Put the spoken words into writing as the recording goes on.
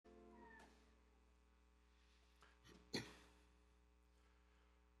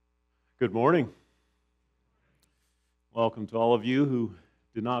Good morning. Welcome to all of you who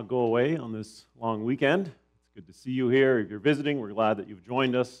did not go away on this long weekend. It's good to see you here. If you're visiting, we're glad that you've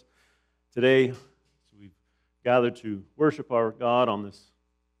joined us today. So we've gathered to worship our God on this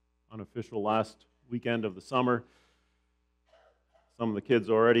unofficial last weekend of the summer. Some of the kids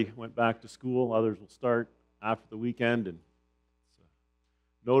already went back to school. Others will start after the weekend. And it's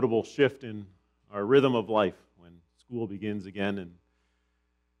a notable shift in our rhythm of life when school begins again.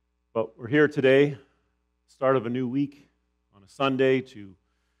 But we're here today, start of a new week, on a Sunday, to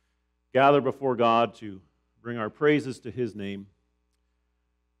gather before God, to bring our praises to His name,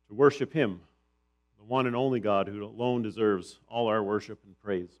 to worship Him, the one and only God who alone deserves all our worship and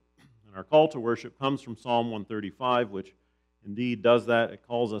praise. And our call to worship comes from Psalm 135, which indeed does that. It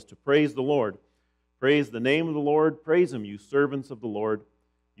calls us to praise the Lord. Praise the name of the Lord. Praise Him, you servants of the Lord,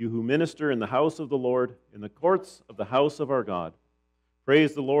 you who minister in the house of the Lord, in the courts of the house of our God.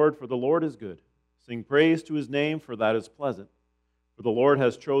 Praise the Lord, for the Lord is good. Sing praise to His name, for that is pleasant. For the Lord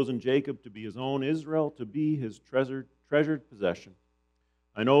has chosen Jacob to be His own, Israel to be His treasured possession.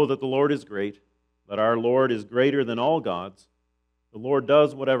 I know that the Lord is great, that our Lord is greater than all gods. The Lord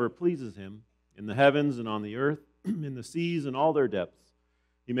does whatever pleases Him, in the heavens and on the earth, in the seas and all their depths.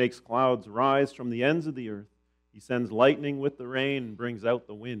 He makes clouds rise from the ends of the earth. He sends lightning with the rain and brings out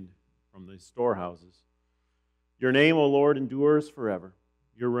the wind from the storehouses. Your name, O Lord, endures forever.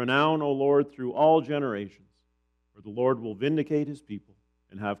 Your renown, O Lord, through all generations. For the Lord will vindicate His people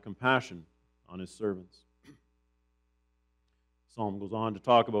and have compassion on His servants. The psalm goes on to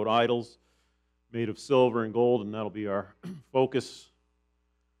talk about idols made of silver and gold, and that'll be our focus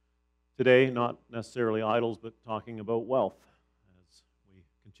today. Not necessarily idols, but talking about wealth as we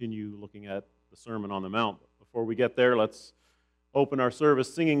continue looking at the Sermon on the Mount. But before we get there, let's open our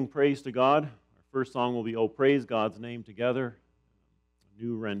service singing praise to God. First song will be, "Oh, Praise God's Name Together," a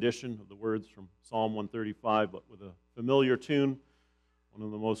new rendition of the words from Psalm 135, but with a familiar tune, one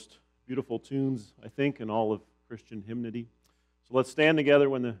of the most beautiful tunes, I think, in all of Christian hymnody. So let's stand together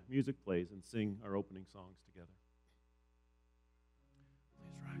when the music plays and sing our opening songs together.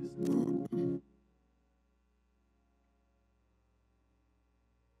 Please rise.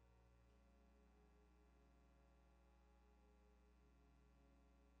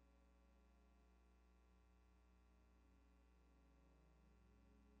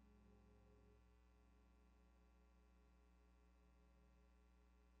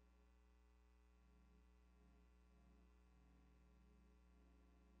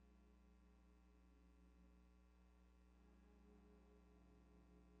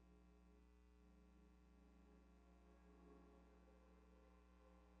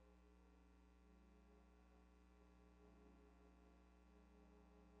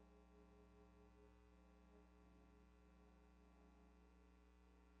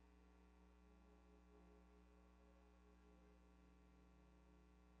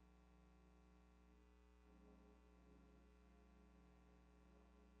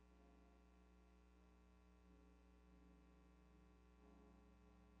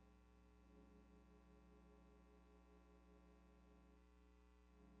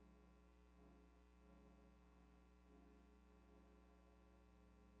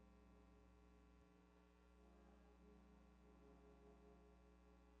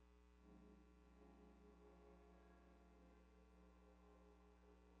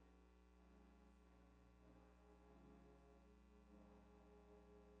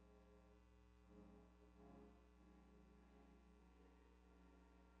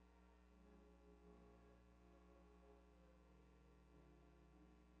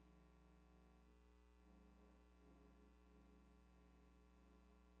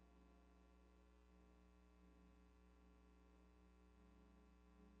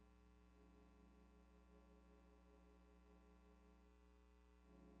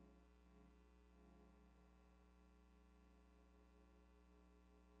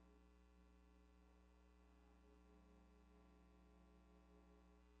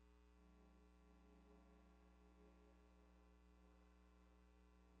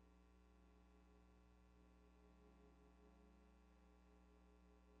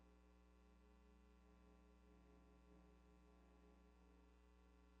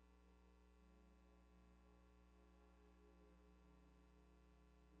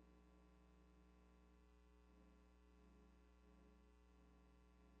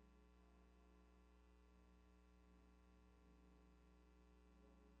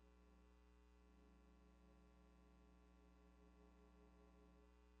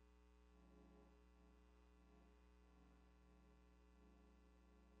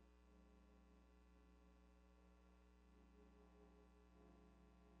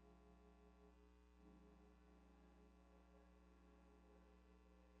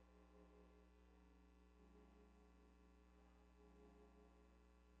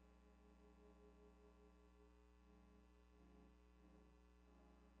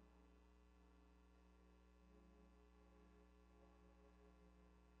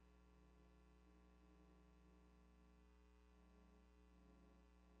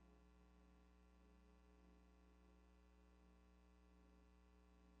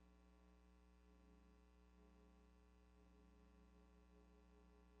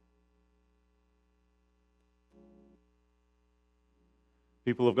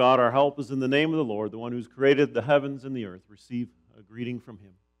 People of God, our help is in the name of the Lord, the one who's created the heavens and the earth. Receive a greeting from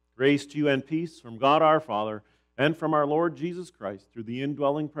him. Grace to you and peace from God our Father and from our Lord Jesus Christ through the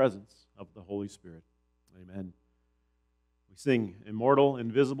indwelling presence of the Holy Spirit. Amen. We sing, immortal,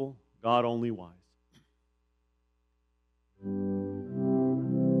 invisible, God only wise.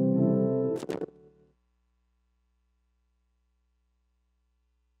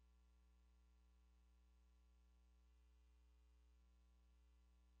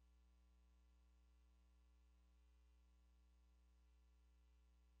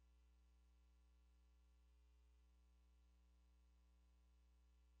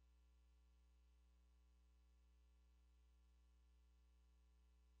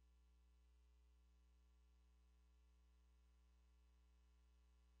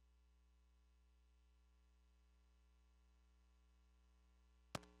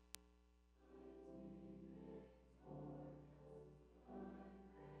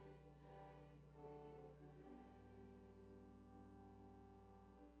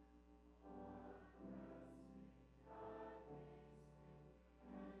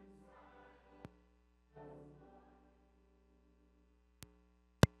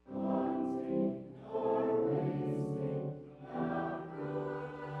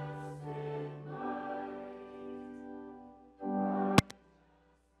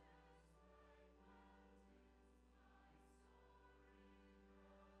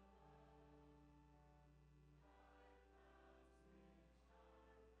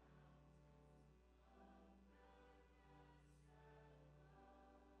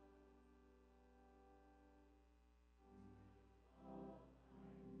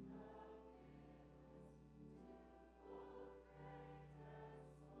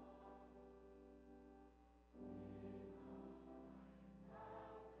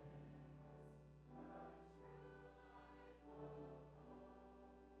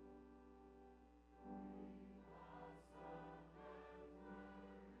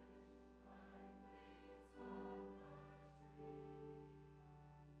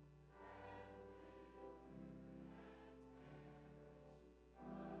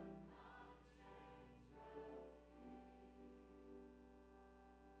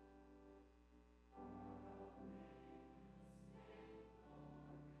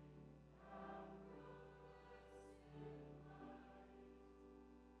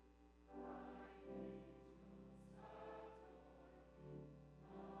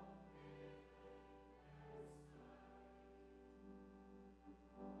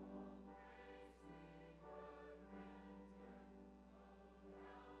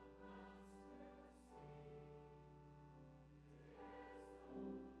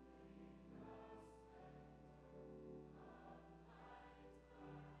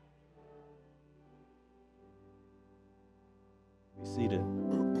 Be seated.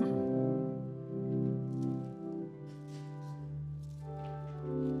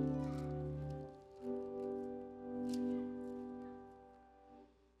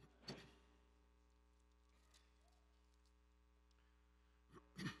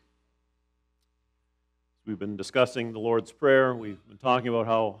 We've been discussing the Lord's Prayer. We've been talking about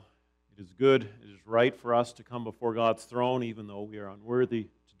how it is good, it is right for us to come before God's throne, even though we are unworthy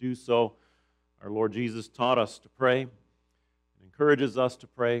to do so. Our Lord Jesus taught us to pray, and encourages us to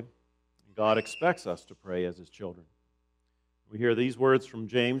pray, and God expects us to pray as His children. We hear these words from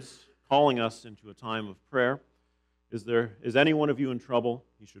James calling us into a time of prayer. Is any one of you in trouble?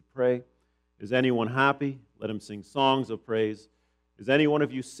 He should pray. Is anyone happy? Let him sing songs of praise. Is any one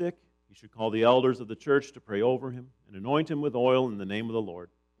of you sick? He should call the elders of the church to pray over him and anoint him with oil in the name of the Lord.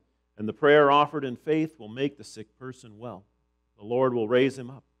 And the prayer offered in faith will make the sick person well. The Lord will raise him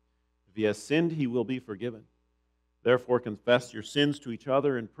up. If he has sinned, he will be forgiven. Therefore, confess your sins to each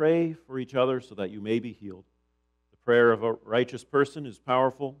other and pray for each other so that you may be healed. The prayer of a righteous person is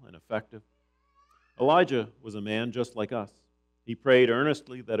powerful and effective. Elijah was a man just like us. He prayed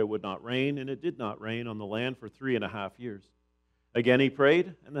earnestly that it would not rain, and it did not rain on the land for 3.5 years. Again he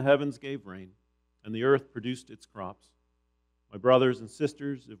prayed, and the heavens gave rain, and the earth produced its crops. My brothers and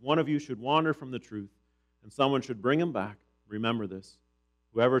sisters, if one of you should wander from the truth, and someone should bring him back, remember this.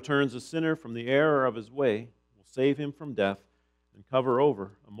 Whoever turns a sinner from the error of his way will save him from death and cover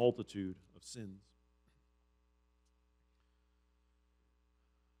over a multitude of sins.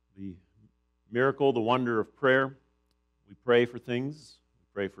 The miracle, the wonder of prayer. We pray for things. We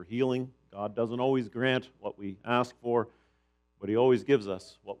pray for healing. God doesn't always grant what we ask for, but He always gives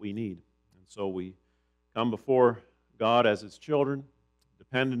us what we need. And so we come before God as His children,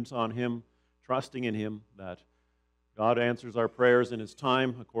 dependent on Him, trusting in Him that God answers our prayers in His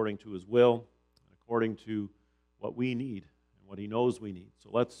time according to His will, and according to what we need and what He knows we need. So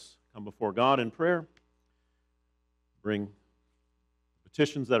let's come before God in prayer, bring the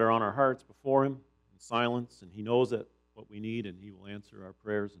petitions that are on our hearts before Him in silence, and He knows what we need, and He will answer our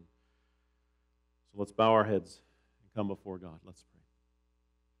prayers. And so let's bow our heads and come before God. Let's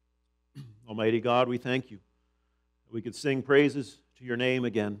pray. Almighty God, we thank You that we could sing praises to Your name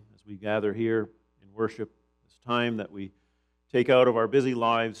again as we gather here in worship, this time that we take out of our busy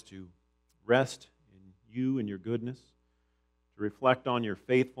lives to rest in You and Your goodness, to reflect on Your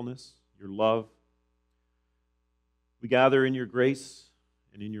faithfulness, Your love. We gather in Your grace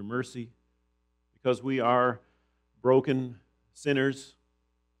and in Your mercy because we are broken sinners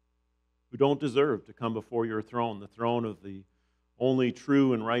who don't deserve to come before Your throne, the throne of the only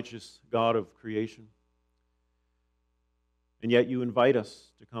true and righteous God of creation. And yet You invite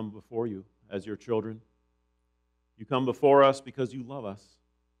us to come before You as Your children. You come before us because You love us.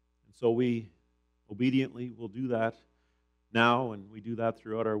 And so we obediently will do that now, and we do that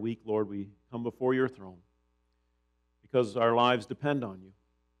throughout our week, Lord. We come before Your throne because our lives depend on You.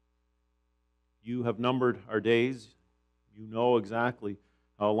 You have numbered our days. You know exactly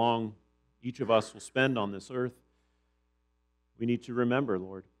how long each of us will spend on this earth. We need to remember,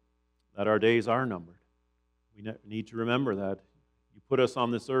 Lord, that our days are numbered. We need to remember that You put us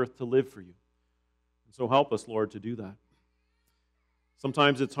on this earth to live for You. And so help us, Lord, to do that.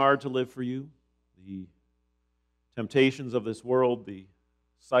 Sometimes it's hard to live for You. The temptations of this world, the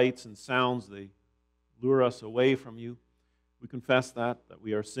sights and sounds, they lure us away from You. We confess that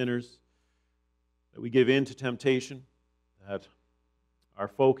we are sinners, that we give in to temptation, that our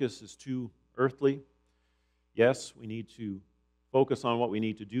focus is too earthly. Yes, we need to focus on what we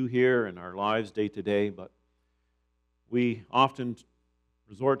need to do here in our lives day to day, but we often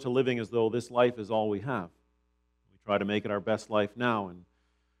resort to living as though this life is all we have. We try to make it our best life now, and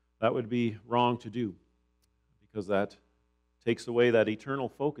that would be wrong to do because that takes away that eternal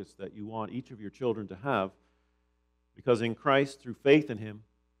focus that You want each of Your children to have, because in Christ, through faith in Him,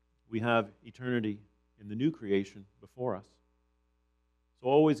 we have eternity in the new creation before us. So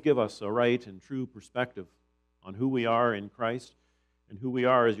always give us a right and true perspective on who we are in Christ and who we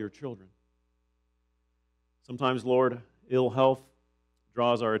are as Your children. Sometimes, Lord, ill health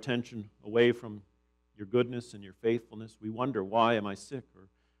draws our attention away from Your goodness and Your faithfulness. We wonder, why am I sick? Or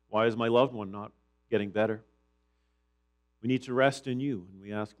why is my loved one not getting better? We need to rest in You, and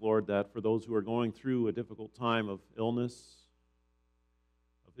we ask, Lord, that for those who are going through a difficult time of illness,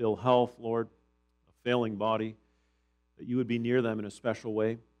 of ill health, Lord, a failing body, that You would be near them in a special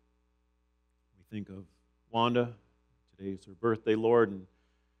way. We think of Wanda. Today is her birthday, Lord, and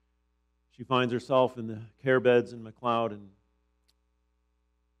she finds herself in the care beds in McLeod, and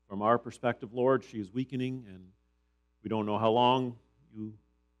from our perspective, Lord, she is weakening, and we don't know how long You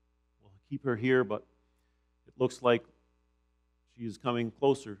will keep her here, but it looks like she is coming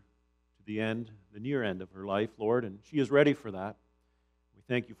closer to the end, the near end of her life, Lord, and she is ready for that. We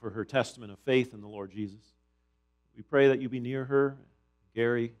thank You for her testament of faith in the Lord Jesus. We pray that You be near her,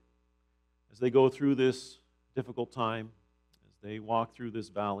 Gary, as they go through this difficult time, as they walk through this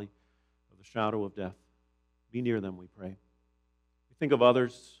valley of the shadow of death. Be near them, we pray. We think of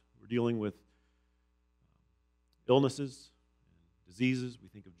others who are dealing with illnesses and diseases. We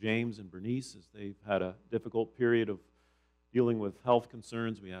think of James and Bernice as they've had a difficult period of dealing with health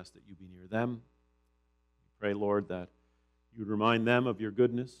concerns. We ask that You be near them. We pray, Lord, that You would remind them of Your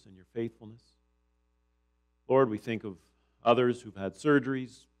goodness and Your faithfulness. Lord, we think of others who've had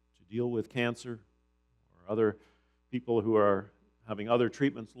surgeries to deal with cancer, or other people who are having other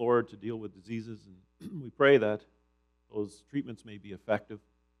treatments, Lord, to deal with diseases. And we pray that those treatments may be effective.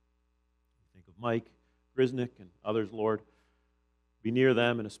 We think of Mike Grisnick and others, Lord. Be near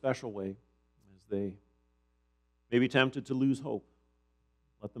them in a special way as they may be tempted to lose hope.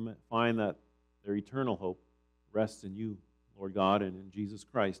 Let them find that their eternal hope rests in You, Lord God, and in Jesus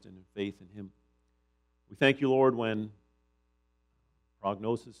Christ, and in faith in Him. We thank You, Lord, when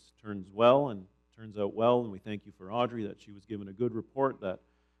prognosis turns out well, and we thank You for Audrey, that she was given a good report that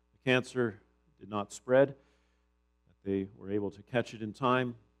the cancer did not spread, that they were able to catch it in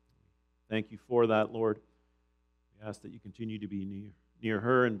time. Thank You for that, Lord. We ask that You continue to be near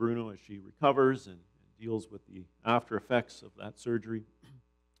her and Bruno as she recovers and deals with the after effects of that surgery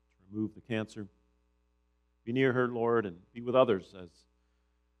to remove the cancer. Be near her, Lord, and be with others as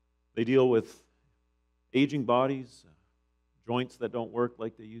they deal with aging bodies, joints that don't work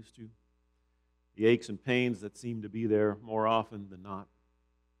like they used to, the aches and pains that seem to be there more often than not.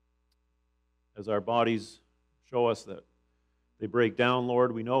 As our bodies show us that they break down,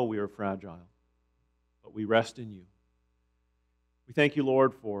 Lord, we know we are fragile, but we rest in You. We thank You,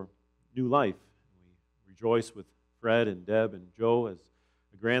 Lord, for new life. We rejoice with Fred and Deb and Joe as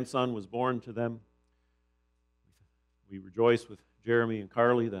a grandson was born to them. We rejoice with Jeremy and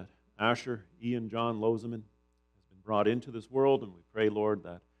Carly that Asher Ian John Lozeman has been brought into this world, and we pray, Lord,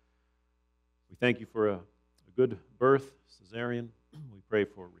 that we thank you for a good birth, cesarean. We pray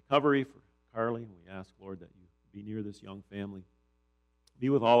for recovery for Carly, and we ask, Lord, that you be near this young family. Be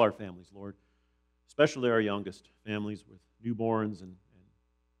with all our families, Lord, especially our youngest families with newborns and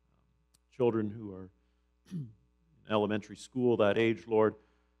children who are in elementary school, that age, Lord.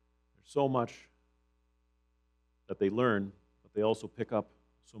 There's so much that they learn, but they also pick up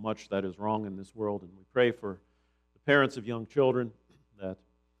so much that is wrong in this world. And we pray for the parents of young children that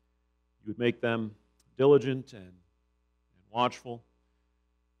you would make them diligent and watchful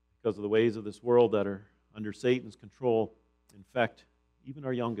because of the ways of this world that are under Satan's control infect even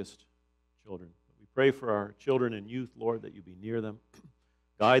our youngest children. We pray for our children and youth, Lord, that you be near them.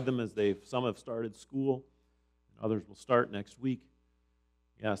 Guide them as some have started school, and others will start next week.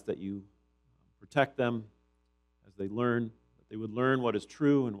 We ask that you protect them as they learn, that they would learn what is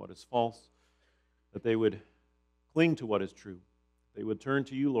true and what is false, that they would cling to what is true. They would turn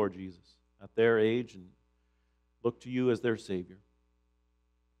to you, Lord Jesus, at their age and look to you as their Savior.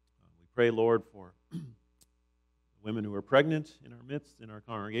 We pray, Lord, for women who are pregnant in our midst, in our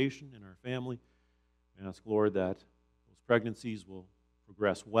congregation, in our family. We ask, Lord, that those pregnancies will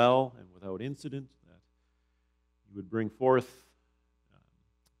progress well and without incident, that you would bring forth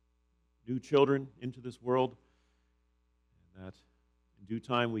new children into this world, and that in due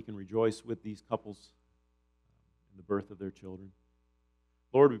time we can rejoice with these couples in the birth of their children.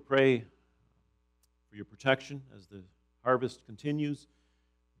 Lord, we pray for your protection as the harvest continues.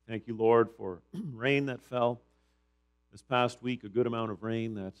 Thank you, Lord, for rain that fell this past week, a good amount of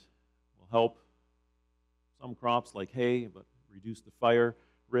rain that will help some crops like hay, but reduce the fire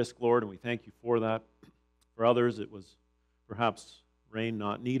risk, Lord, and we thank you for that. For others, it was perhaps rain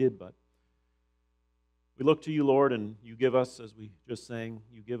not needed, but we look to you, Lord, and you give us, as we just sang,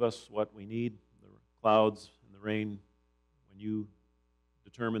 you give us what we need, the clouds and the rain, when you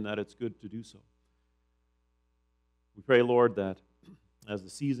determine that it's good to do so. We pray, Lord, that as the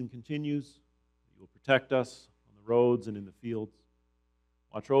season continues, you will protect us on the roads and in the fields.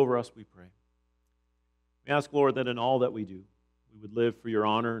 Watch over us, we pray. We ask, Lord, that in all that we do, we would live for your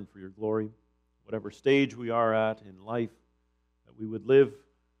honor and for your glory. Whatever stage we are at in life, that we would live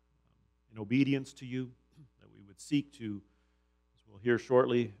in obedience to you, that we would seek to, as we'll hear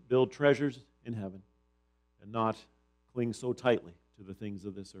shortly, build treasures in heaven and not cling so tightly to the things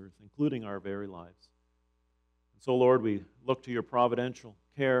of this earth, including our very lives. And so, Lord, we look to your providential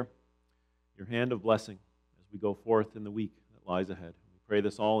care, your hand of blessing as we go forth in the week that lies ahead. We pray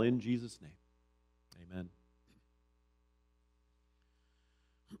this all in Jesus' name. Amen.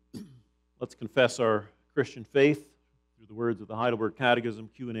 Let's confess our Christian faith through the words of the Heidelberg Catechism,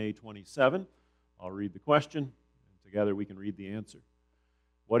 Q&A 27. I'll read the question, and together we can read the answer.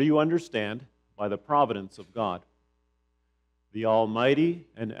 What do you understand by the providence of God? The almighty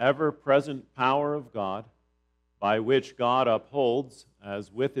and ever-present power of God, by which God upholds,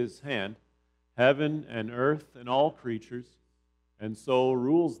 as with his hand, heaven and earth and all creatures, and so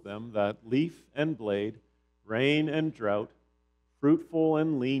rules them that leaf and blade, rain and drought, fruitful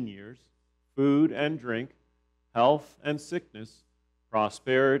and lean years, food and drink, health and sickness,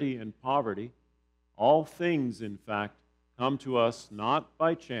 prosperity and poverty, all things, in fact, come to us not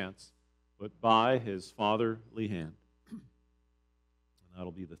by chance, but by his fatherly hand. And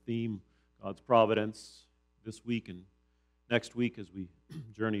that'll be the theme, God's providence, this week and next week as we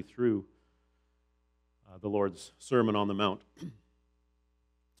journey through the Lord's Sermon on the Mount.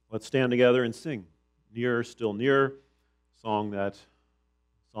 Let's stand together and sing Nearer, Still Nearer, song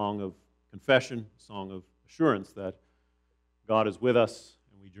of confession, song of assurance that God is with us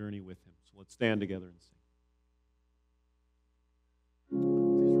and we journey with him. So let's stand together and sing.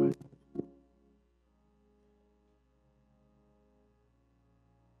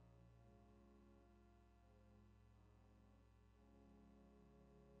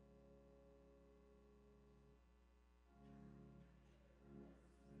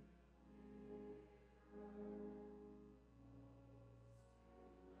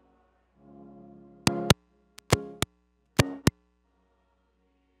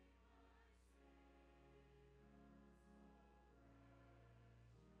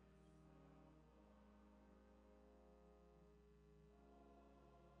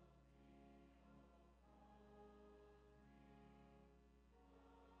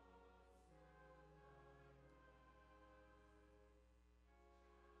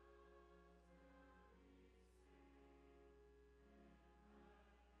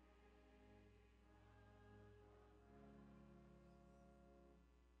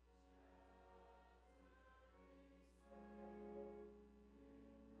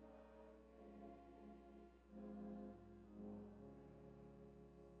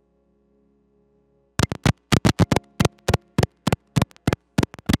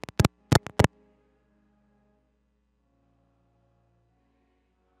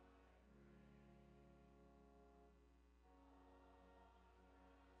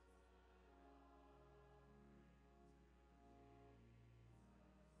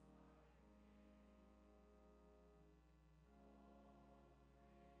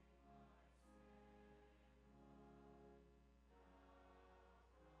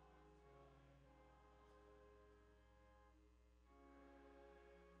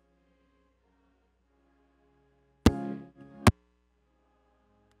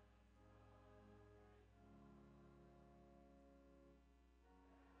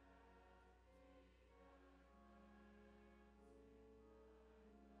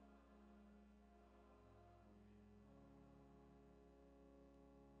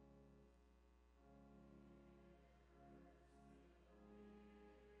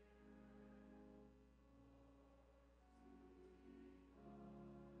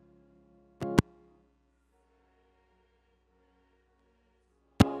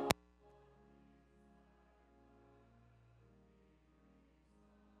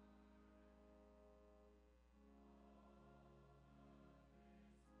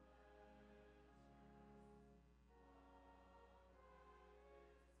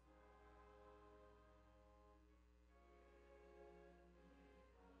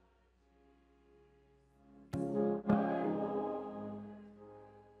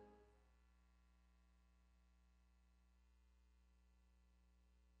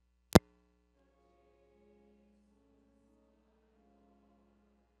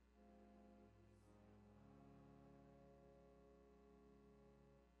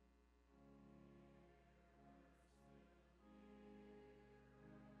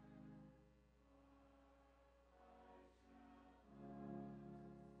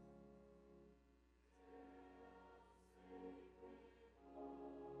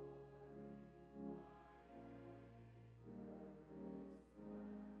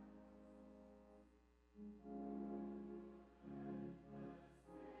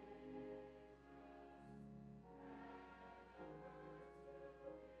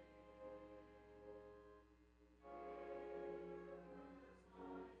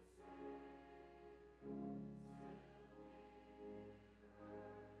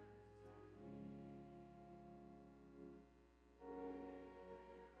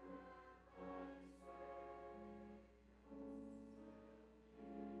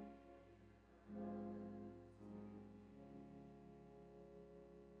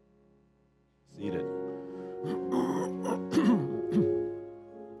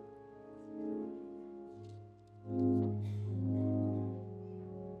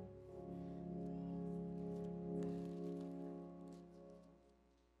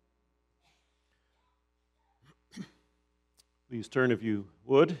 Please turn, if you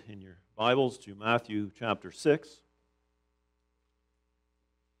would, in your Bibles to Matthew chapter 6.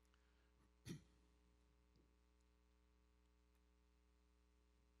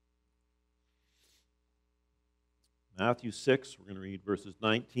 Matthew 6, we're going to read verses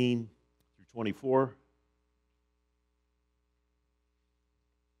 19 through 24.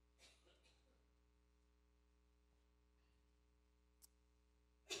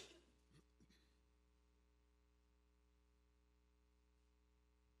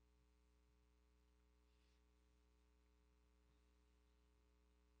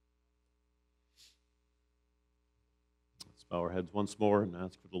 Let's bow our heads once more and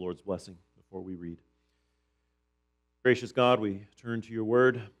ask for the Lord's blessing before we read. Gracious God, we turn to your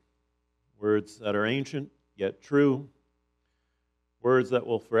word, words that are ancient yet true, words that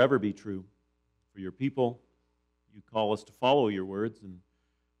will forever be true for your people. You call us to follow your words, and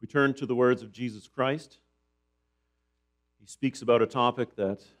we turn to the words of Jesus Christ. He speaks about a topic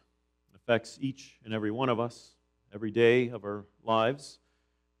that affects each and every one of us every day of our lives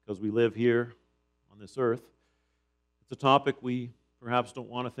because we live here on this earth. It's a topic we perhaps don't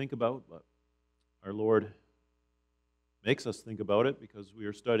want to think about, but our Lord makes us think about it because we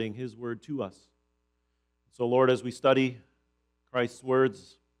are studying His Word to us. So, Lord, as we study Christ's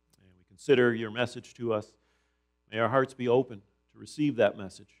words and we consider your message to us, may our hearts be open to receive that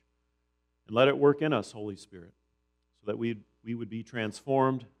message. And let it work in us, Holy Spirit, so that we would be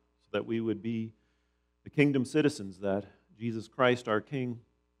transformed, so that we would be the kingdom citizens that Jesus Christ, our King,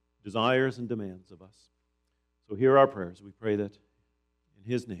 desires and demands of us. So hear our prayers. We pray that in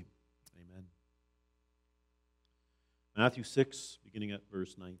His name. Amen. Matthew 6, beginning at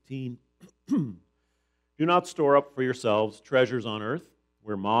verse 19. Do not store up for yourselves treasures on earth,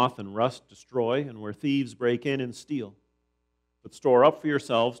 where moth and rust destroy, and where thieves break in and steal. But store up for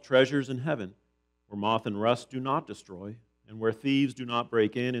yourselves treasures in heaven, where moth and rust do not destroy, and where thieves do not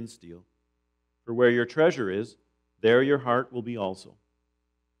break in and steal. For where your treasure is, there your heart will be also.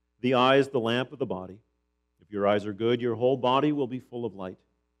 The eye is the lamp of the body. If your eyes are good, your whole body will be full of light.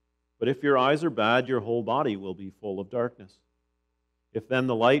 But if your eyes are bad, your whole body will be full of darkness. If then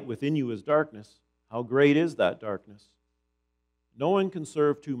the light within you is darkness, how great is that darkness? No one can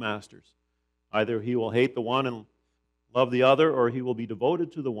serve two masters. Either he will hate the one and love the other, or he will be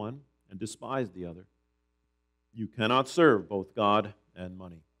devoted to the one and despise the other. You cannot serve both God and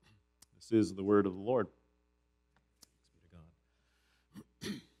money. This is the word of the Lord. Thanks be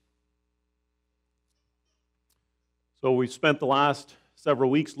to God. So we've spent the last several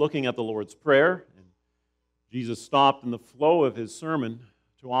weeks looking at the Lord's Prayer, and Jesus stopped in the flow of his sermon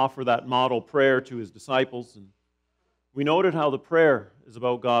to offer that model prayer to his disciples, and we noted how the prayer is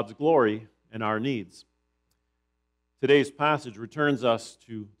about God's glory and our needs. Today's passage returns us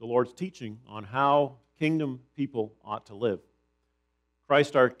to the Lord's teaching on how kingdom people ought to live.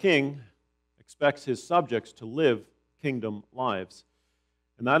 Christ our King expects his subjects to live kingdom lives,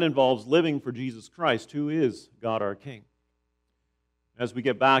 and that involves living for Jesus Christ, who is God our King. As we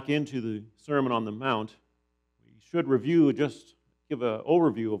get back into the Sermon on the Mount, we should give an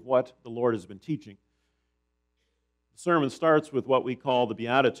overview of what the Lord has been teaching. The sermon starts with what we call the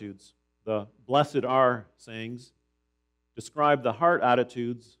Beatitudes. The blessed are sayings describe the heart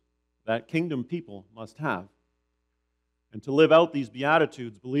attitudes that kingdom people must have. And to live out these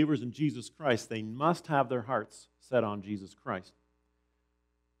Beatitudes, believers in Jesus Christ, they must have their hearts set on Jesus Christ.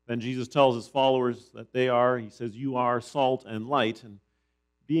 Then Jesus tells his followers that he says, you are salt and light, and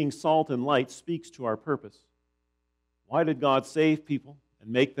being salt and light speaks to our purpose. Why did God save people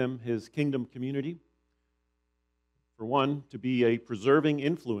and make them his kingdom community? For one, to be a preserving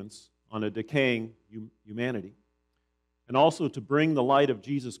influence on a decaying humanity, and also to bring the light of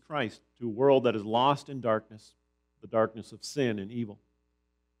Jesus Christ to a world that is lost in darkness, the darkness of sin and evil.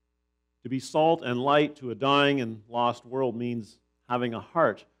 To be salt and light to a dying and lost world means having a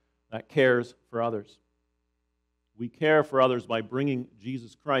heart that cares for others. We care for others by bringing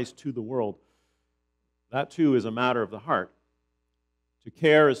Jesus Christ to the world. That too is a matter of the heart. To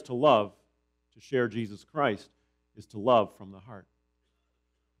care is to love. To share Jesus Christ is to love from the heart.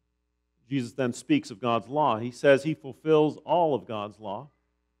 Jesus then speaks of God's law. He says he fulfills all of God's law,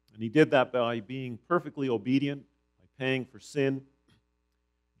 and he did that by being perfectly obedient, by paying for sin.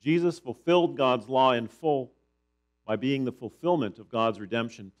 Jesus fulfilled God's law in full by being the fulfillment of God's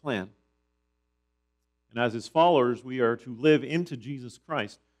redemption plan. And as his followers, we are to live into Jesus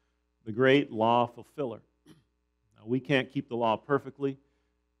Christ, the great law fulfiller. Now, we can't keep the law perfectly,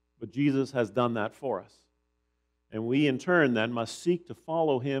 but Jesus has done that for us. And we, in turn, then, must seek to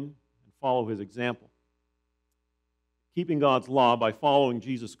follow him and follow his example. Keeping God's law by following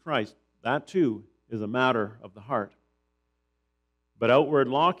Jesus Christ, that too is a matter of the heart. But outward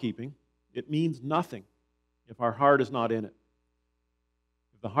law-keeping, it means nothing if our heart is not in it.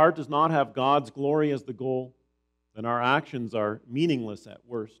 If the heart does not have God's glory as the goal, then our actions are meaningless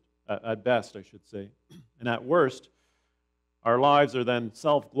at best, I should say. And at worst, our lives are then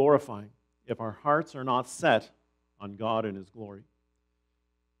self-glorifying if our hearts are not set on God and His glory.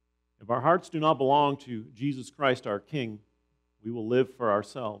 If our hearts do not belong to Jesus Christ our King, we will live for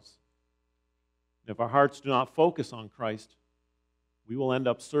ourselves. If our hearts do not focus on Christ, we will end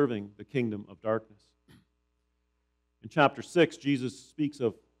up serving the kingdom of darkness. In chapter 6, Jesus speaks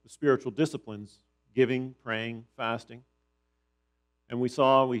of the spiritual disciplines, giving, praying, fasting. And we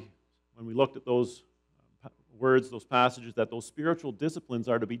saw, when we looked at those words, those passages, that those spiritual disciplines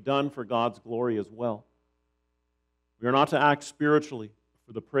are to be done for God's glory as well. We are not to act spiritually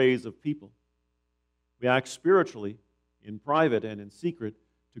for the praise of people. We act spiritually in private and in secret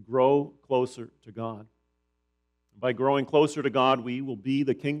to grow closer to God. And by growing closer to God, we will be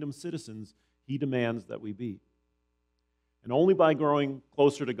the kingdom citizens He demands that we be. And only by growing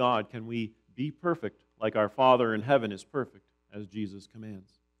closer to God can we be perfect like our Father in heaven is perfect, as Jesus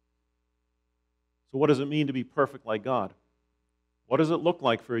commands. So what does it mean to be perfect like God? What does it look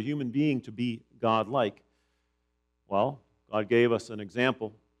like for a human being to be God-like? Well, God gave us an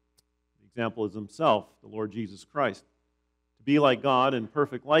example. The example is Himself, the Lord Jesus Christ. To be like God and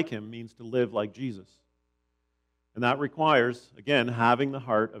perfect like Him means to live like Jesus. And that requires, again, having the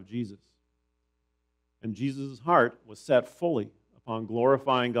heart of Jesus. And Jesus' heart was set fully upon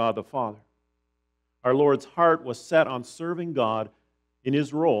glorifying God the Father. Our Lord's heart was set on serving God in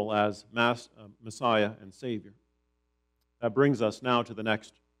His role as Messiah and Savior. That brings us now to the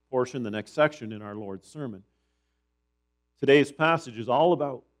next portion, the next section in our Lord's sermon. Today's passage is all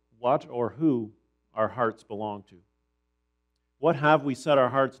about what or who our hearts belong to. What have we set our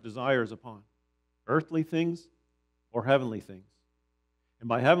heart's desires upon? Earthly things or heavenly things? And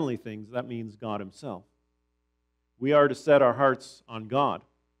by heavenly things, that means God Himself. We are to set our hearts on God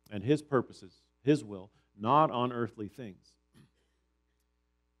and His purposes, His will, not on earthly things.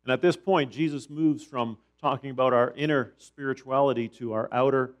 And at this point, Jesus moves from talking about our inner spirituality to our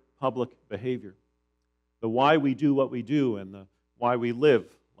outer public behavior. The why we do what we do and the why we live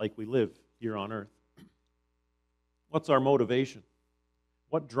like we live here on earth. What's our motivation?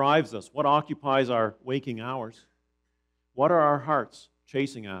 What drives us? What occupies our waking hours? What are our hearts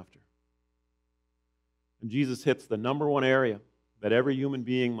chasing after? And Jesus hits the number one area that every human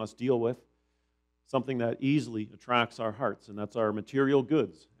being must deal with, something that easily attracts our hearts, and that's our material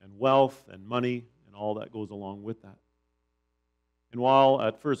goods and wealth and money and all that goes along with that. And while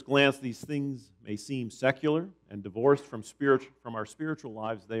at first glance these things may seem secular and divorced from our spiritual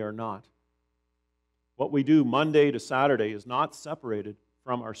lives, they are not. What we do Monday to Saturday is not separated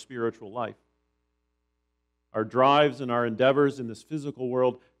from our spiritual life. Our drives and our endeavors in this physical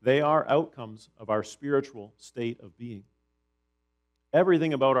world, they are outcomes of our spiritual state of being.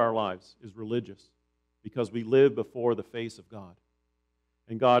 Everything about our lives is religious because we live before the face of God.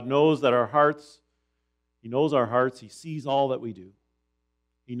 And God knows that our hearts, He knows our hearts, He sees all that we do.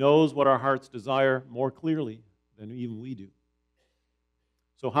 He knows what our hearts desire more clearly than even we do.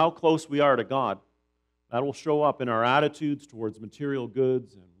 So how close we are to God, that will show up in our attitudes towards material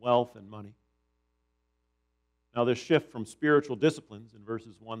goods and wealth and money. Now this shift from spiritual disciplines in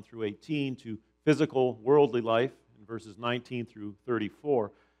verses 1 through 18 to physical worldly life in verses 19 through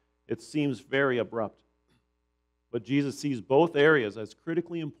 34, it seems very abrupt. But Jesus sees both areas as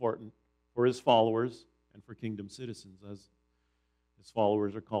critically important for His followers and for kingdom citizens, as His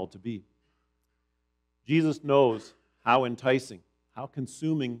followers are called to be. Jesus knows how enticing, how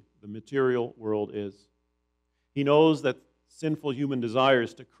consuming the material world is. He knows that sinful human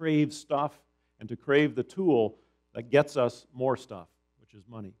desires to crave stuff and to crave the tool that gets us more stuff, which is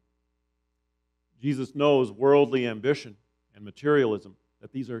money. Jesus knows worldly ambition and materialism,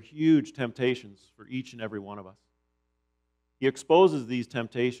 that these are huge temptations for each and every one of us. He exposes these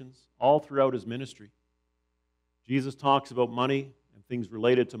temptations all throughout His ministry. Jesus talks about money and things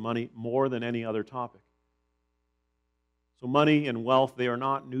related to money more than any other topic. So money and wealth, they are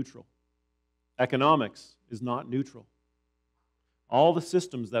not neutral. Economics is not neutral. All the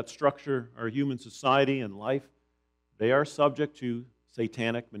systems that structure our human society and life, they are subject to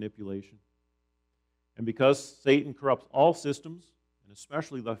satanic manipulation. And because Satan corrupts all systems, and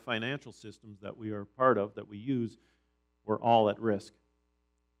especially the financial systems that we are part of, that we use, we're all at risk.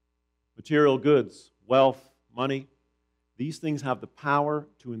 Material goods, wealth, money, these things have the power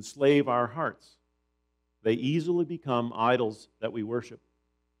to enslave our hearts. They easily become idols that we worship.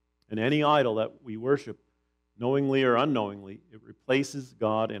 And any idol that we worship, knowingly or unknowingly, it replaces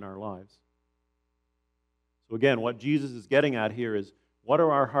God in our lives. So again, what Jesus is getting at here is, what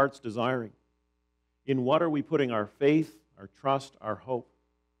are our hearts desiring? In what are we putting our faith, our trust, our hope?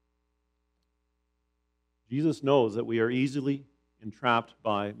 Jesus knows that we are easily entrapped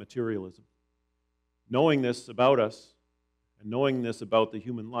by materialism. Knowing this about us and knowing this about the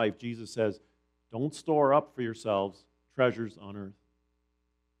human life, Jesus says, don't store up for yourselves treasures on earth.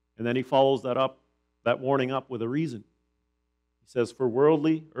 And then he follows that warning up with a reason. He says, for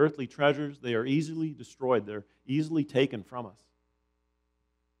worldly, earthly treasures, they are easily destroyed. They're easily taken from us.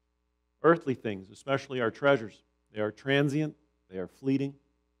 Earthly things, especially our treasures, they are transient, they are fleeting.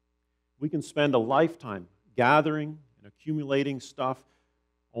 We can spend a lifetime gathering and accumulating stuff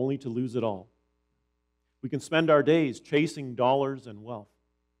only to lose it all. We can spend our days chasing dollars and wealth,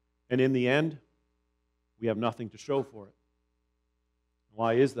 and in the end, we have nothing to show for it.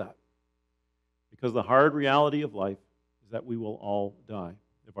 Why is that? Because the hard reality of life is that we will all die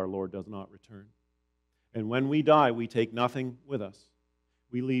if our Lord does not return. And when we die, we take nothing with us.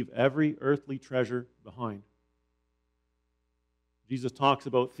 We leave every earthly treasure behind. Jesus talks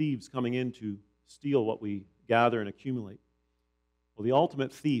about thieves coming in to steal what we gather and accumulate. Well, the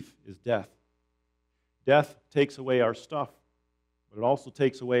ultimate thief is death. Death takes away our stuff, but it also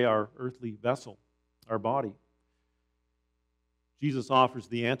takes away our earthly vessel, our body. Jesus offers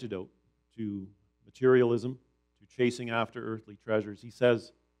the antidote to materialism, to chasing after earthly treasures. He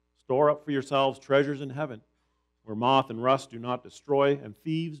says, store up for yourselves treasures in heaven, where moth and rust do not destroy, and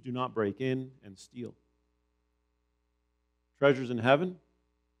thieves do not break in and steal. Treasures in heaven,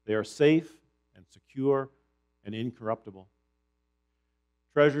 they are safe and secure and incorruptible.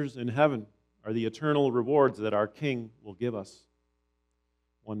 Treasures in heaven are the eternal rewards that our King will give us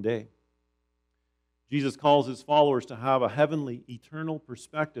one day. Jesus calls his followers to have a heavenly, eternal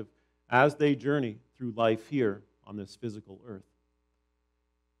perspective as they journey through life here on this physical earth.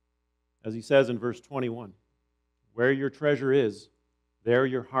 As he says in verse 21, where your treasure is, there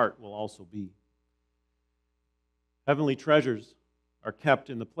your heart will also be. Heavenly treasures are kept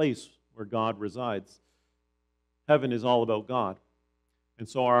in the place where God resides. Heaven is all about God. And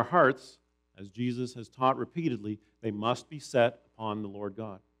so our hearts, as Jesus has taught repeatedly, they must be set upon the Lord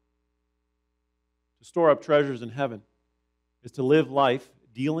God. To store up treasures in heaven is to live life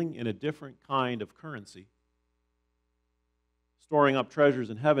dealing in a different kind of currency. Storing up treasures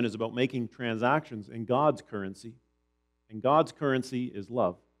in heaven is about making transactions in God's currency, and God's currency is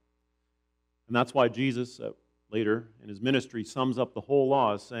love. And that's why Jesus, later in his ministry, sums up the whole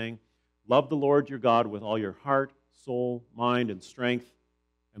law as saying, love the Lord your God with all your heart, soul, mind, and strength,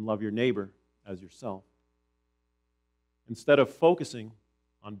 and love your neighbor as yourself. Instead of focusing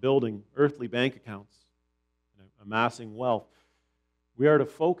on building earthly bank accounts and amassing wealth, we are to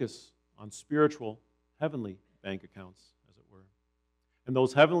focus on spiritual, heavenly bank accounts, as it were. And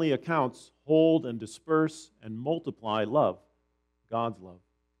those heavenly accounts hold and disperse and multiply love, God's love.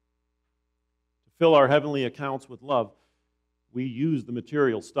 To fill our heavenly accounts with love, we use the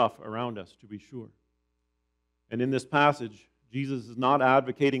material stuff around us, to be sure. And in this passage, Jesus is not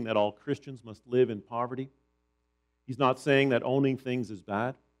advocating that all Christians must live in poverty. He's not saying that owning things is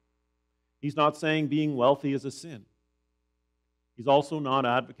bad. He's not saying being wealthy is a sin. He's also not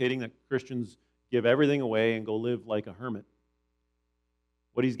advocating that Christians give everything away and go live like a hermit.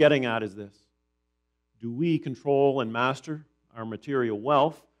 What he's getting at is this: do we control and master our material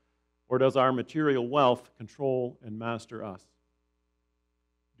wealth, or does our material wealth control and master us?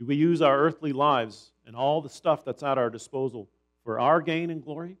 Do we use our earthly lives and all the stuff that's at our disposal for our gain and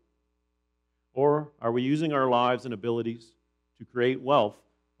glory? Or are we using our lives and abilities to create wealth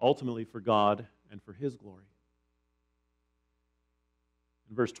ultimately for God and for his glory?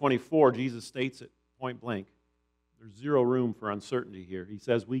 In verse 24, Jesus states it point blank. There's zero room for uncertainty here. He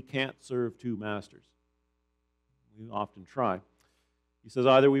says we can't serve two masters. We often try. He says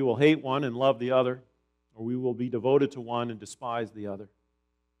either we will hate one and love the other, or we will be devoted to one and despise the other.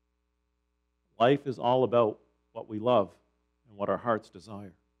 Life is all about what we love and what our hearts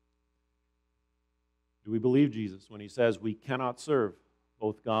desire. Do we believe Jesus when he says we cannot serve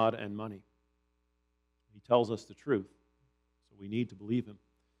both God and money? He tells us the truth, so we need to believe him.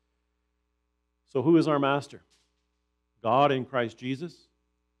 So who is our master? God in Christ Jesus,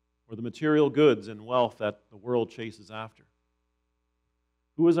 or the material goods and wealth that the world chases after?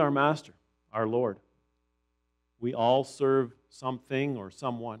 Who is our master? Our Lord. We all serve something or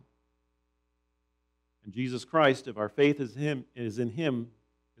someone. And Jesus Christ, if our faith is in him,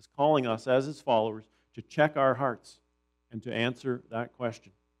 is calling us as his followers to check our hearts and to answer that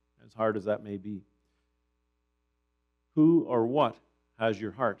question, as hard as that may be. Who or what has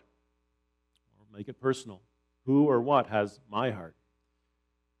your heart? Or make it personal. Who or what has my heart?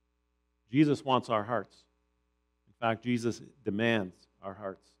 Jesus wants our hearts. fact, Jesus demands our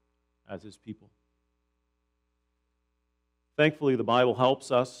hearts as his people. Thankfully, the Bible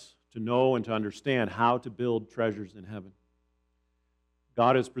helps us to know and to understand how to build treasures in heaven.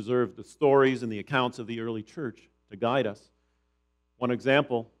 God has preserved the stories and the accounts of the early church to guide us. One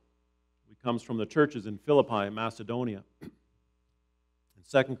example comes from the churches in Philippi, Macedonia. In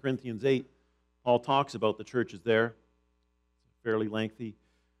 2 Corinthians 8, Paul talks about the churches there. It's a fairly lengthy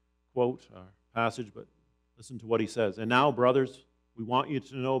quote or passage, but listen to what he says. "And now, brothers, we want you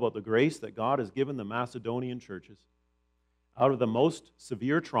to know about the grace that God has given the Macedonian churches. Out of the most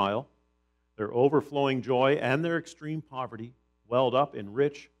severe trial, their overflowing joy and their extreme poverty welled up in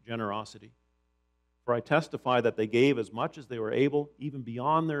rich generosity. For I testify that they gave as much as they were able, even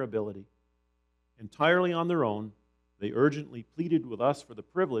beyond their ability. Entirely on their own, they urgently pleaded with us for the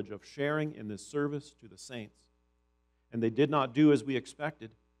privilege of sharing in this service to the saints. And they did not do as we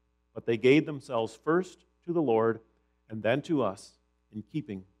expected, but they gave themselves first to the Lord and then to us in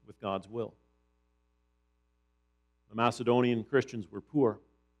keeping with God's will." The Macedonian Christians were poor,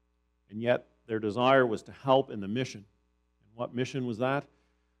 and yet their desire was to help in the mission. And what mission was that?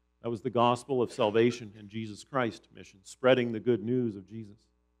 That was the gospel of salvation in Jesus Christ mission, spreading the good news of Jesus.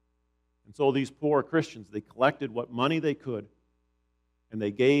 And so these poor Christians, they collected what money they could, and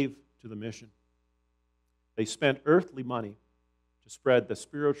they gave to the mission. They spent earthly money to spread the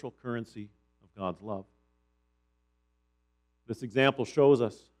spiritual currency of God's love. This example shows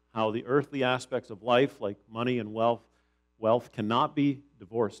us how the earthly aspects of life, like money and wealth cannot be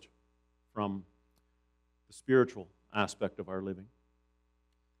divorced from the spiritual aspect of our living.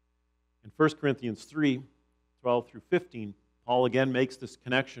 In 1 Corinthians 3, 12 through 15, Paul again makes this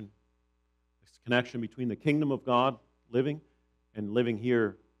connection between the kingdom of God living and living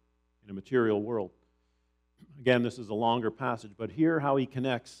here in a material world. Again, this is a longer passage, but hear how he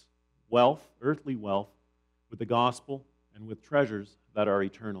connects wealth, earthly wealth, with the gospel and with treasures that are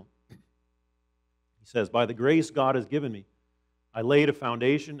eternal. He says, "By the grace God has given me, I laid a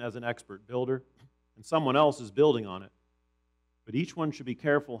foundation as an expert builder, and someone else is building on it. But each one should be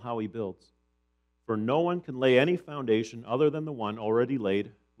careful how he builds. For no one can lay any foundation other than the one already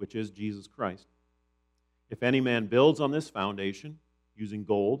laid, which is Jesus Christ. If any man builds on this foundation, using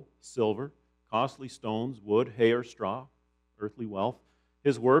gold, silver, costly stones, wood, hay, or straw, earthly wealth,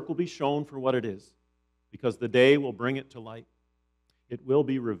 his work will be shown for what it is, because the day will bring it to light. It will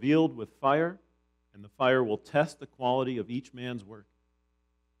be revealed with fire, and the fire will test the quality of each man's work.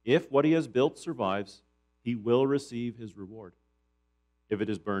 If what he has built survives, he will receive his reward. If it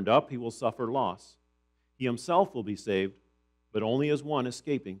is burned up, he will suffer loss. He himself will be saved, but only as one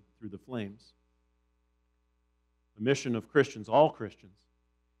escaping through the flames." The mission of Christians, all Christians,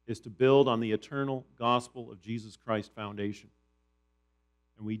 is to build on the eternal gospel of Jesus Christ foundation.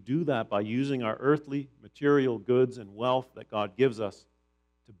 And we do that by using our earthly, material goods and wealth that God gives us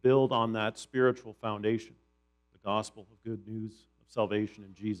to build on that spiritual foundation, the gospel of good news of salvation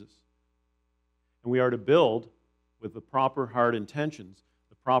in Jesus. And we are to build with the proper heart intentions,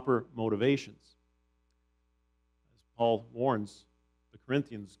 the proper motivations. As Paul warns the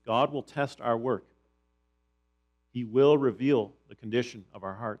Corinthians, God will test our work. He will reveal the condition of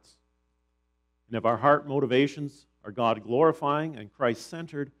our hearts. And if our heart motivations are God-glorifying and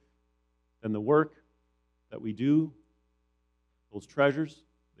Christ-centered, then the work that we do, those treasures,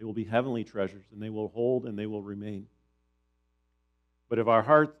 they will be heavenly treasures, and they will hold and they will remain. But if our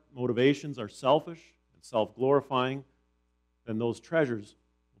heart motivations are selfish and self-glorifying, then those treasures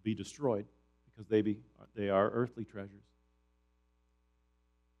will be destroyed because they are earthly treasures.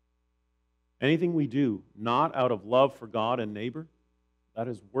 Anything we do not out of love for God and neighbor, that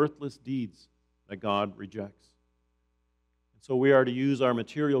is worthless deeds that God rejects. And so we are to use our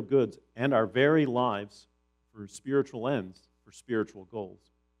material goods and our very lives for spiritual ends, for spiritual goals.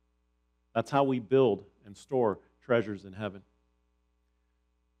 That's how we build and store treasures in heaven.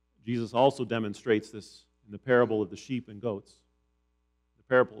 Jesus also demonstrates this in the parable of the sheep and goats.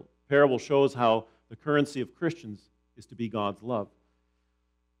 The parable shows how the currency of Christians is to be God's love.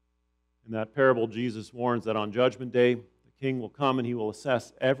 In that parable, Jesus warns that on Judgment Day, the King will come and he will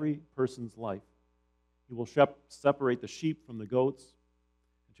assess every person's life. He will separate the sheep from the goats.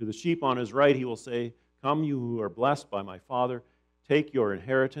 And to the sheep on his right, he will say, "Come, you who are blessed by my Father, take your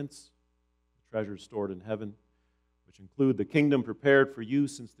inheritance, the treasures stored in heaven, which include the kingdom prepared for you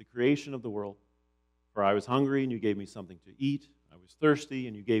since the creation of the world. For I was hungry, and you gave me something to eat. I was thirsty,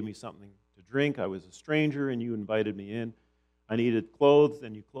 and you gave me something to drink. I was a stranger, and you invited me in. I needed clothes,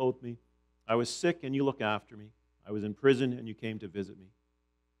 and you clothed me. I was sick, and you looked after me. I was in prison, and you came to visit me.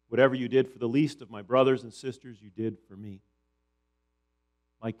 Whatever you did for the least of my brothers and sisters, you did for me."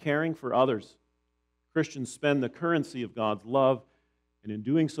 By caring for others, Christians spend the currency of God's love, and in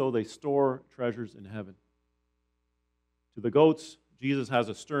doing so, they store treasures in heaven. To the goats, Jesus has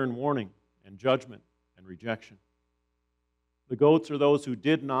a stern warning and judgment and rejection. The goats are those who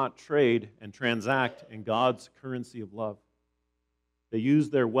did not trade and transact in God's currency of love. They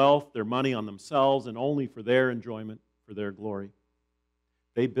used their wealth, their money on themselves and only for their enjoyment, for their glory.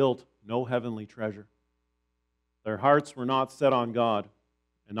 They built no heavenly treasure. Their hearts were not set on God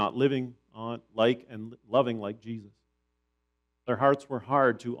and not living on like and loving like Jesus. Their hearts were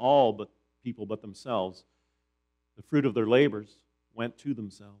hard to all but people but themselves. The fruit of their labors went to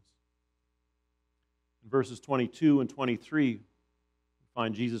themselves. In verses 22 and 23, we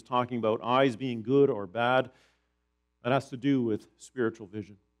find Jesus talking about eyes being good or bad. That has to do with spiritual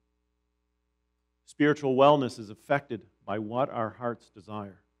vision. Spiritual wellness is affected by what our hearts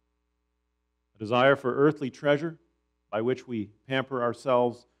desire. A desire for earthly treasure, by which we pamper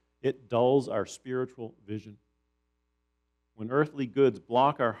ourselves, it dulls our spiritual vision. When earthly goods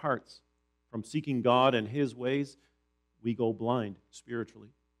block our hearts from seeking God and His ways, we go blind spiritually.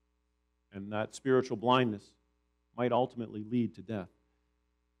 And that spiritual blindness might ultimately lead to death.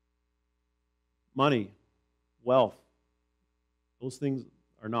 Money, wealth, those things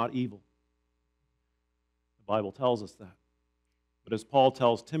are not evil. The Bible tells us that. But as Paul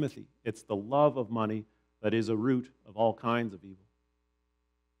tells Timothy, it's the love of money that is a root of all kinds of evil.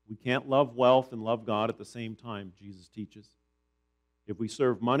 We can't love wealth and love God at the same time, Jesus teaches. If we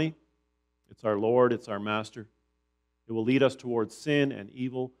serve money, it's our Lord, it's our master. It will lead us towards sin and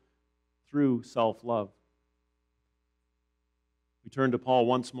evil through self-love. We turn to Paul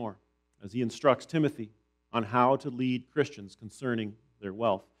once more as he instructs Timothy on how to lead Christians concerning their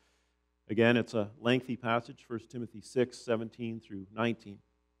wealth. Again, it's a lengthy passage, 1 Timothy 6, 17 through 19.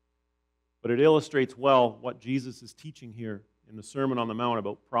 But it illustrates well what Jesus is teaching here in the Sermon on the Mount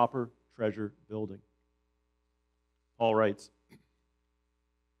about proper treasure building. Paul writes,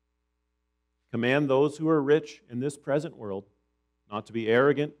 "Command those who are rich in this present world not to be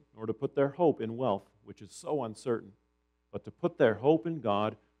arrogant, nor to put their hope in wealth, which is so uncertain, but to put their hope in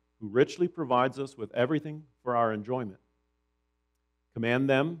God, who richly provides us with everything for our enjoyment. Command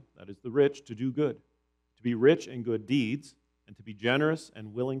them, that is the rich, to do good, to be rich in good deeds, and to be generous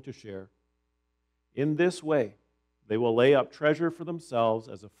and willing to share. In this way, they will lay up treasure for themselves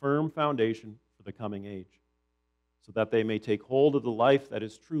as a firm foundation for the coming age, so that they may take hold of the life that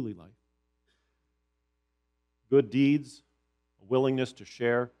is truly life. Good deeds, a willingness to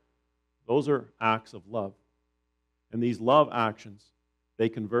share, those are acts of love. And these love actions, they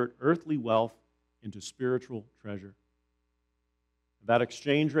convert earthly wealth into spiritual treasure. That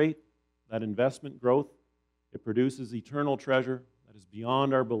exchange rate, that investment growth, it produces eternal treasure that is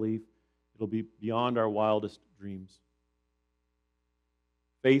beyond our belief. It'll be beyond our wildest dreams.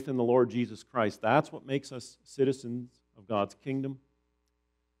 Faith in the Lord Jesus Christ, that's what makes us citizens of God's kingdom.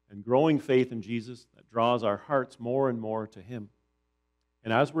 And growing faith in Jesus that draws our hearts more and more to Him.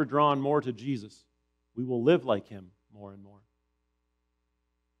 And as we're drawn more to Jesus, we will live like Him more and more.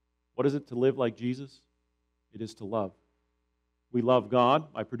 What is it to live like Jesus? It is to love. We love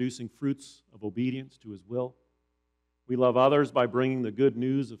God by producing fruits of obedience to His will. We love others by bringing the good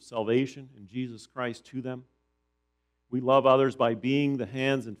news of salvation in Jesus Christ to them. We love others by being the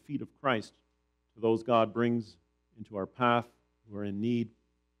hands and feet of Christ to those God brings into our path who are in need.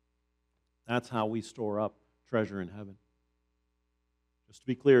 That's how we store up treasure in heaven. Just to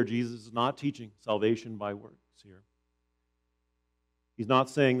be clear, Jesus is not teaching salvation by works here. He's not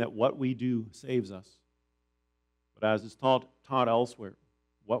saying that what we do saves us. But as is taught elsewhere,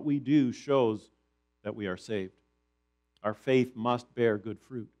 what we do shows that we are saved. Our faith must bear good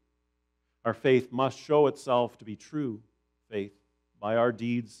fruit. Our faith must show itself to be true faith by our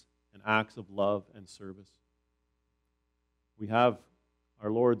deeds and acts of love and service. We have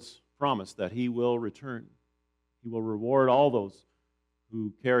our Lord's promise that He will return. He will reward all those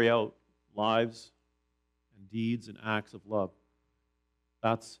who carry out lives and deeds and acts of love.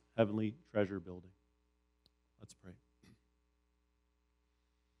 That's heavenly treasure building. Let's pray.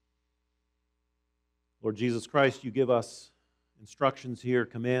 Lord Jesus Christ, You give us instructions here,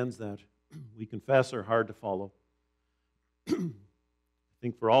 commands that we confess are hard to follow. I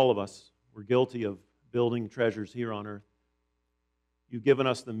think for all of us, we're guilty of building treasures here on earth. You've given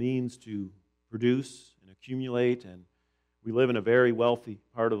us the means to produce and accumulate, and we live in a very wealthy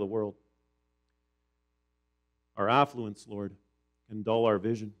part of the world. Our affluence, Lord, can dull our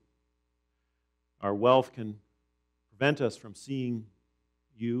vision. Our wealth can prevent us from seeing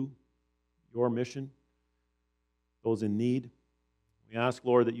You, Your mission, those in need. We ask,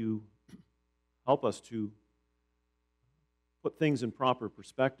 Lord, that You help us to put things in proper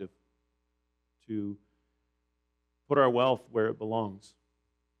perspective, to put our wealth where it belongs.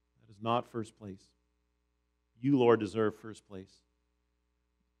 That is not first place. You, Lord, deserve first place.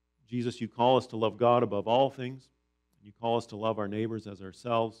 Jesus, you call us to love God above all things. You call us to love our neighbors as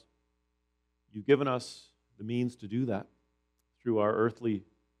ourselves. You've given us the means to do that through our earthly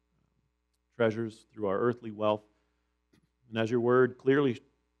treasures, through our earthly wealth. And as your word clearly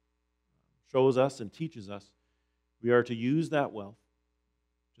shows us and teaches us, we are to use that wealth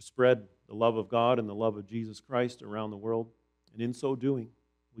to spread the love of God and the love of Jesus Christ around the world. And in so doing,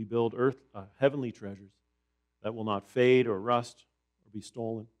 we build heavenly treasures that will not fade or rust or be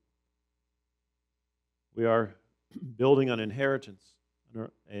stolen. We are building an inheritance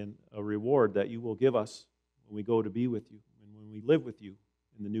and a reward that you will give us when we go to be with you and when we live with you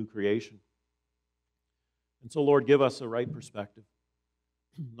in the new creation. And so, Lord, give us a right perspective,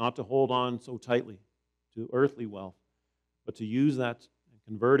 not to hold on so tightly to earthly wealth, but to use that and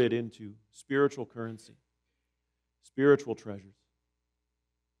convert it into spiritual currency, spiritual treasures.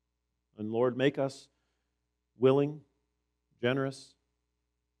 And Lord, make us willing, generous,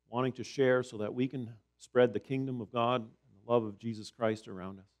 wanting to share so that we can spread the kingdom of God and the love of Jesus Christ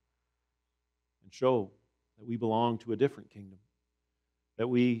around us and show that we belong to a different kingdom, that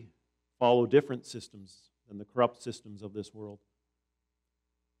we follow different systems than the corrupt systems of this world.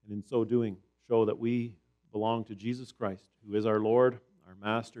 And in so doing, show that we belong to Jesus Christ, who is our Lord, our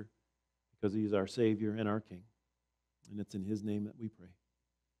Master, because He is our Savior and our King. And it's in His name that we pray.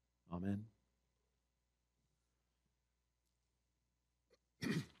 Amen.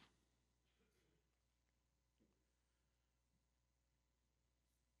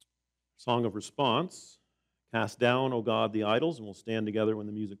 Song of response, Cast Down, O God, the Idols, and we'll stand together when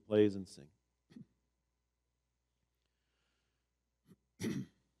the music plays and sing.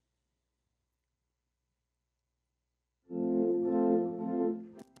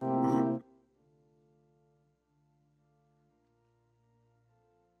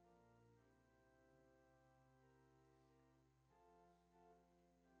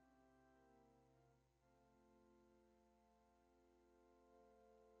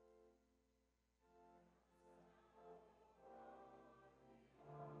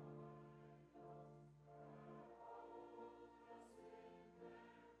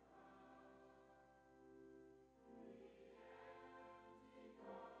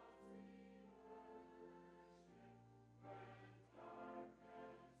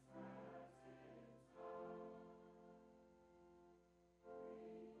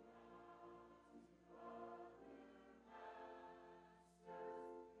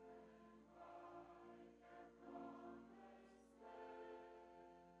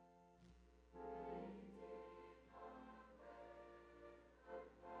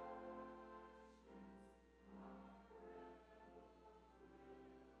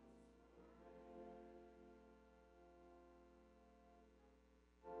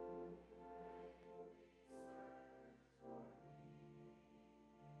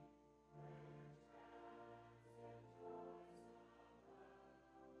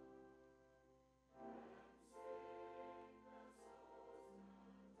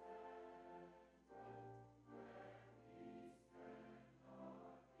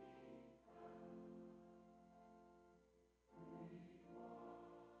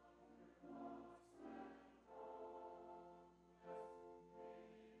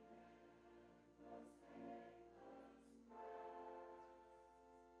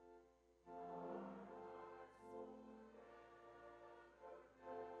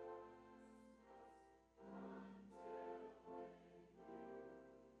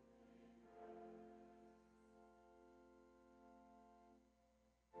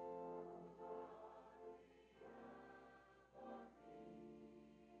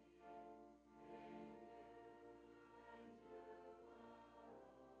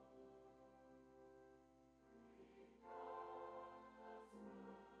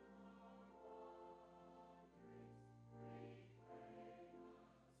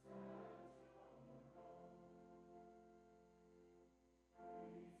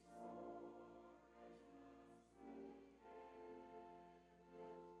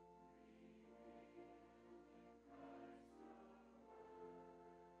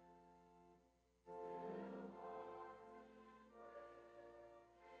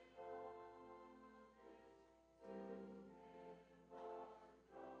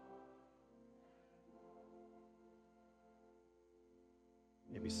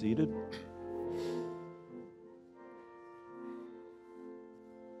 You may be seated.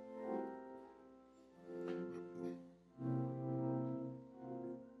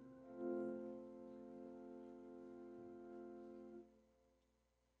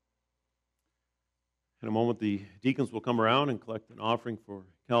 In a moment, the deacons will come around and collect an offering for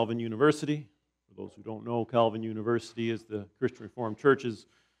Calvin University. For those who don't know, Calvin University is the Christian Reformed Church's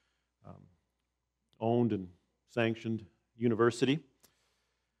owned and sanctioned university.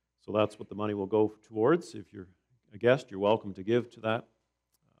 So that's what the money will go towards. If you're a guest, you're welcome to give to that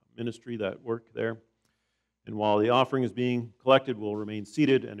ministry, that work there. And while the offering is being collected, we'll remain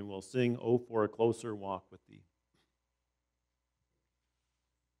seated and we'll sing, "Oh, for a Closer Walk with Thee."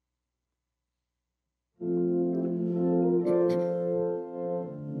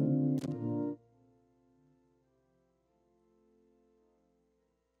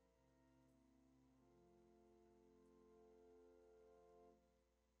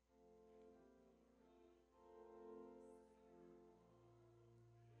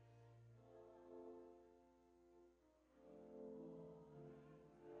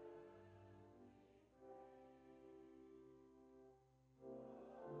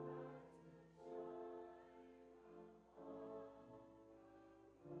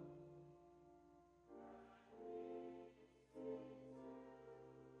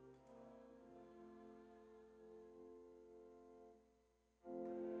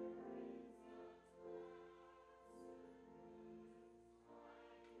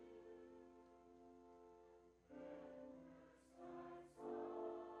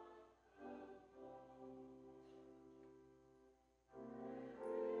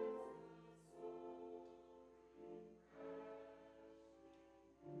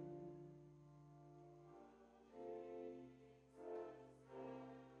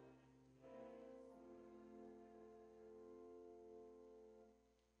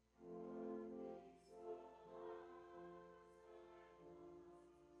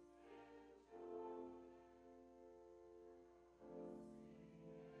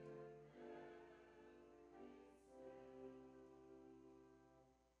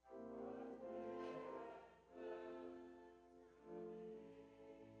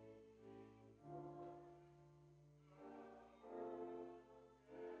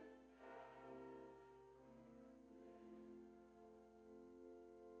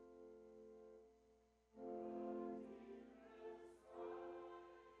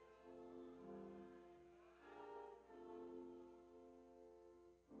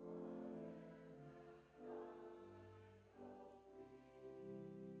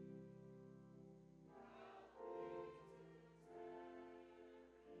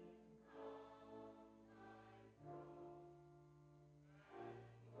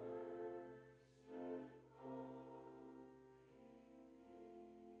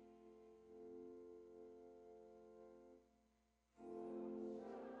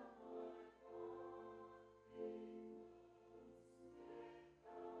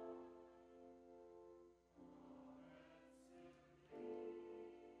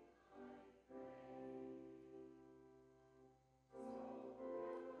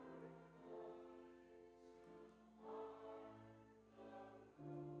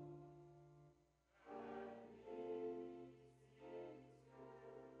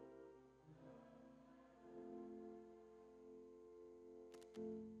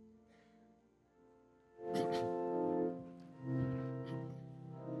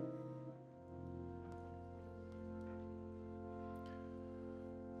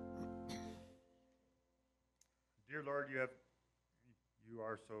 Dear Lord, we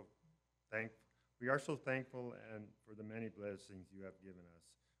are so thankful and for the many blessings you have given us.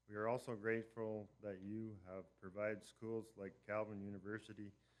 We are also grateful that you have provided schools like Calvin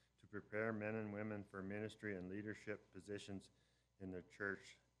University to prepare men and women for ministry and leadership positions in the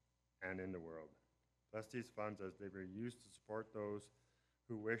church and in the world. Bless these funds as they were used to support those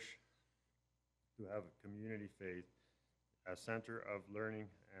who wish to have a community faith, a center of learning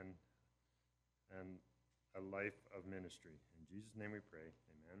and a life of ministry. In Jesus' name we pray.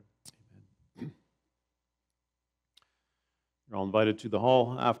 Amen. Amen. You're all invited to the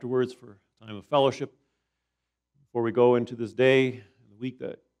hall afterwards for a time of fellowship. Before we go into this day and the week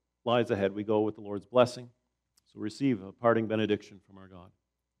that lies ahead, we go with the Lord's blessing. So receive a parting benediction from our God.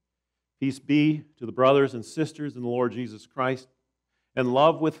 Peace be to the brothers and sisters in the Lord Jesus Christ, and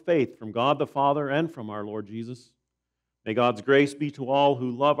love with faith from God the Father and from our Lord Jesus. May God's grace be to all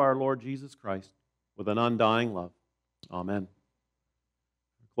who love our Lord Jesus Christ with an undying love. Amen.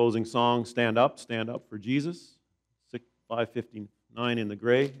 Closing song, Stand Up for Jesus. 559 in the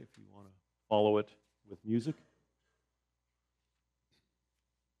gray, if you want to follow it with music.